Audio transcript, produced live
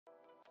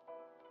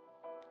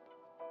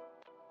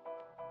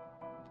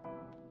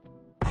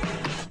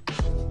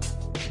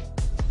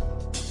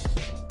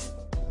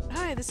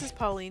This is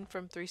Pauline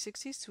from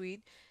 360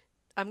 Suite.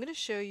 I'm going to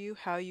show you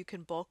how you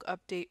can bulk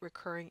update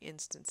recurring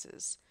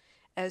instances.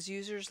 As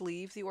users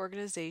leave the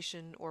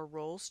organization or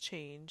roles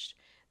changed,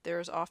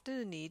 there is often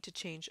a need to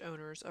change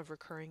owners of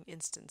recurring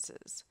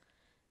instances.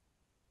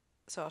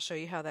 So I'll show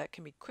you how that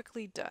can be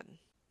quickly done.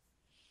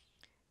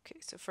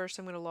 Okay, so first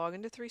I'm going to log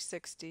into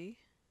 360,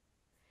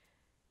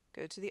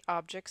 go to the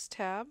Objects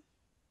tab.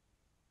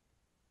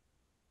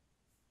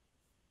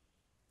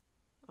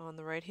 On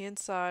the right hand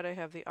side I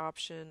have the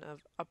option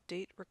of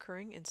Update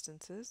Recurring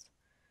Instances.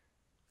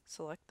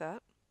 Select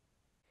that.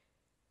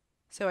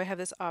 So I have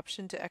this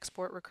option to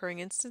export recurring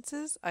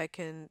instances. I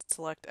can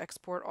select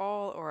export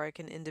all, or I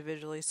can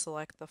individually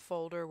select the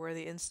folder where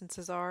the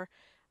instances are.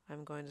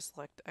 I'm going to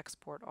select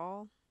export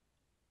all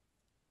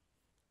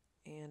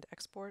and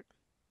export.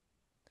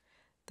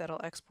 That'll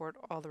export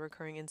all the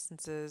recurring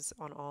instances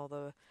on all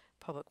the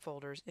public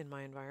folders in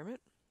my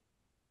environment.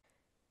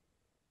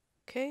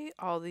 Okay,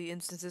 all the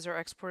instances are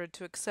exported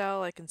to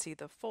Excel. I can see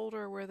the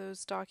folder where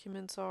those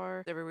documents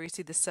are. Everywhere you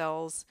see the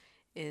cells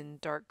in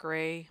dark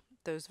gray,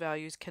 those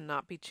values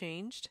cannot be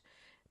changed,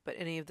 but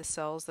any of the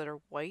cells that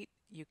are white,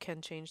 you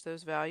can change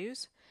those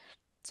values.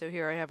 So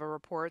here I have a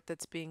report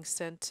that's being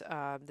sent.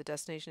 The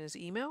destination is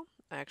email.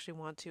 I actually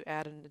want to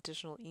add an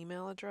additional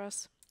email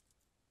address.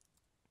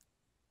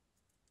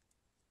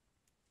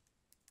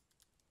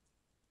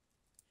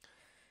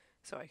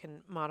 So I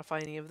can modify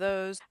any of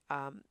those.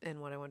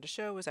 And what I wanted to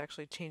show was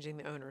actually changing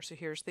the owner. So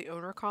here's the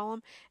owner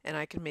column, and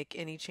I can make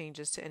any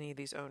changes to any of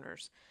these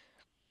owners.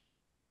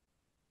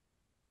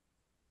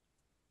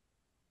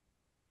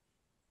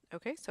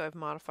 Okay, so I've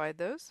modified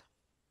those.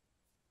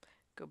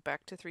 Go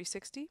back to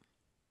 360.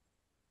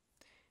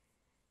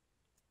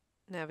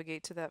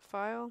 Navigate to that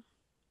file.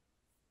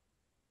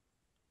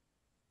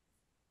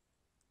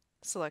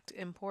 Select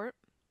Import.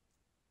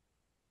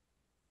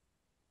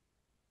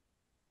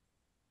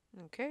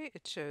 Okay,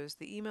 it shows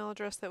the email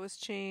address that was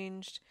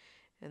changed,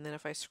 and then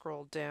if I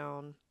scroll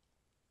down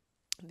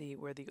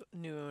where the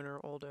new owner,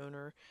 old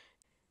owner.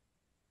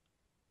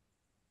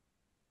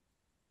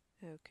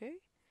 Okay,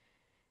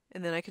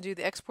 and then I can do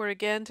the export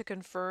again to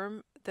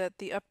confirm that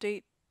the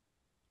update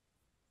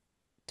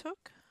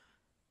took.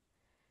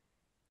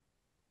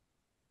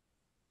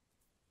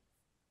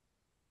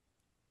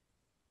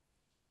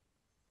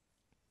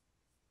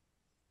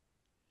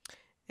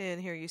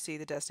 And here you see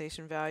the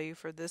destination value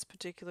for this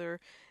particular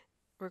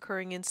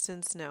recurring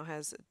instance now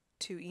has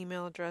 2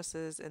 email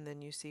addresses, and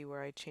then you see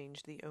where I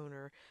changed the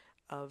owner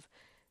of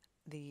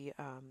the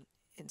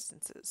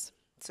instances.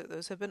 So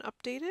those have been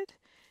updated.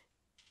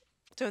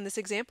 So in this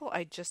example,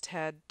 I just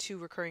had 2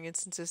 recurring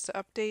instances to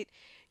update.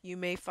 You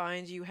may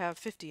find you have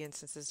 50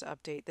 instances to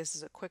update. This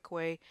is a quick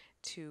way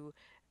to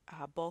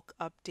bulk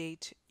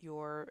update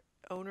your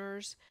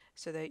owners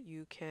so that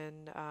you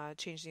can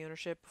change the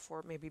ownership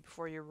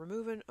before you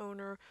remove an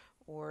owner,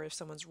 or if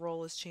someone's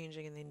role is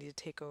changing and they need to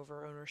take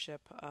over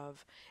ownership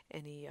of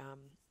any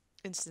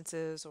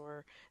instances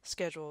or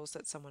schedules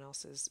that someone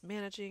else is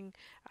managing,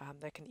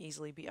 that can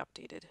easily be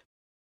updated.